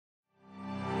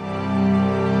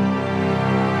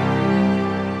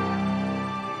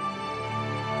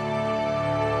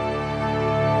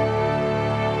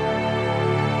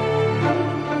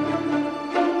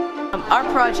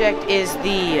project is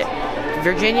the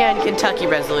Virginia and Kentucky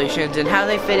resolutions and how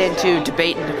they fit into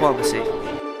debate and diplomacy.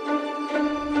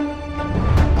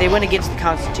 They went against the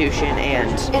Constitution,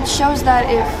 and it shows that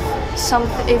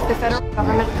if the federal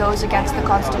government goes against the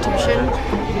Constitution,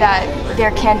 that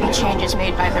there can be changes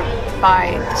made by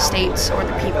the states or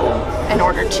the people in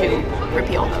order to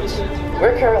repeal those.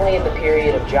 We're currently in the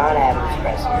period of John Adams'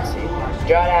 presidency.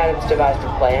 John Adams devised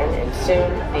a plan, and soon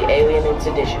the Alien and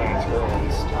Sedition Acts were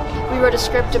released. We wrote a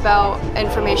script about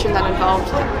information that involved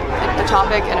the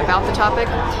topic and about the topic,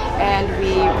 and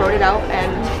we wrote it out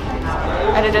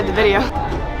and edited the video.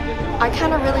 I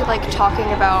kind of really like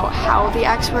talking about how the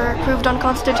acts were proved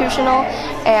unconstitutional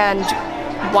and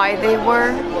why they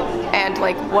were, and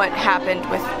like what happened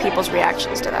with people's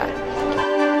reactions to that.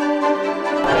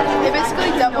 They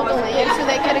basically doubled the land so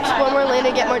they could explore more land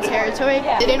and get more territory.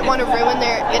 They didn't want to ruin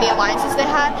any alliances they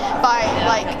had by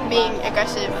like being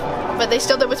aggressive, but they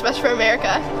still did what's best for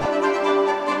America.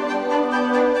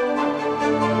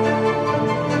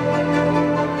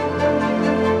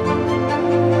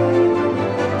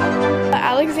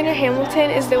 Alexander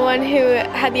Hamilton is the one who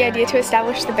had the idea to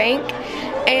establish the bank,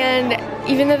 and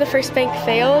even though the first bank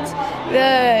failed,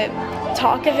 the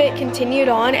talk of it continued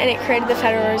on and it created the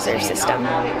Federal Reserve System.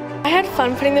 I had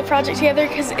fun putting the project together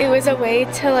because it was a way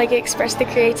to like express the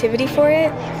creativity for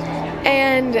it,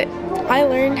 and I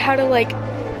learned how to like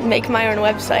make my own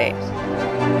website.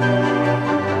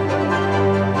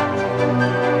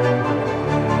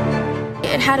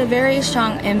 It had a very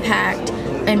strong impact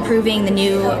improving the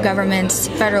new government's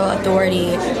federal authority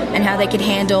and how they could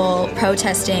handle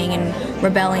protesting and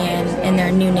rebellion in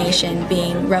their new nation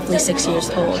being roughly 6 years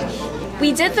old.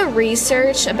 We did the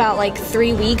research about like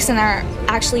 3 weeks, and our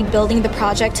actually building the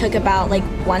project took about like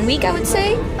 1 week, I would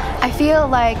say. I feel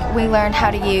like we learned how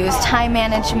to use time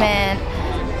management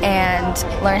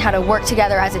and learn how to work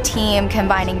together as a team,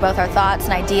 combining both our thoughts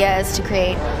and ideas to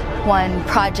create one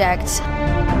project.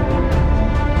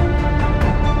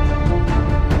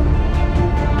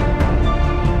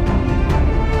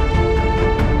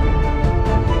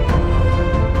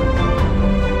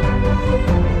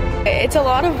 It's a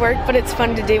lot of work, but it's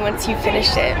fun to do once you've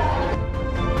finished it.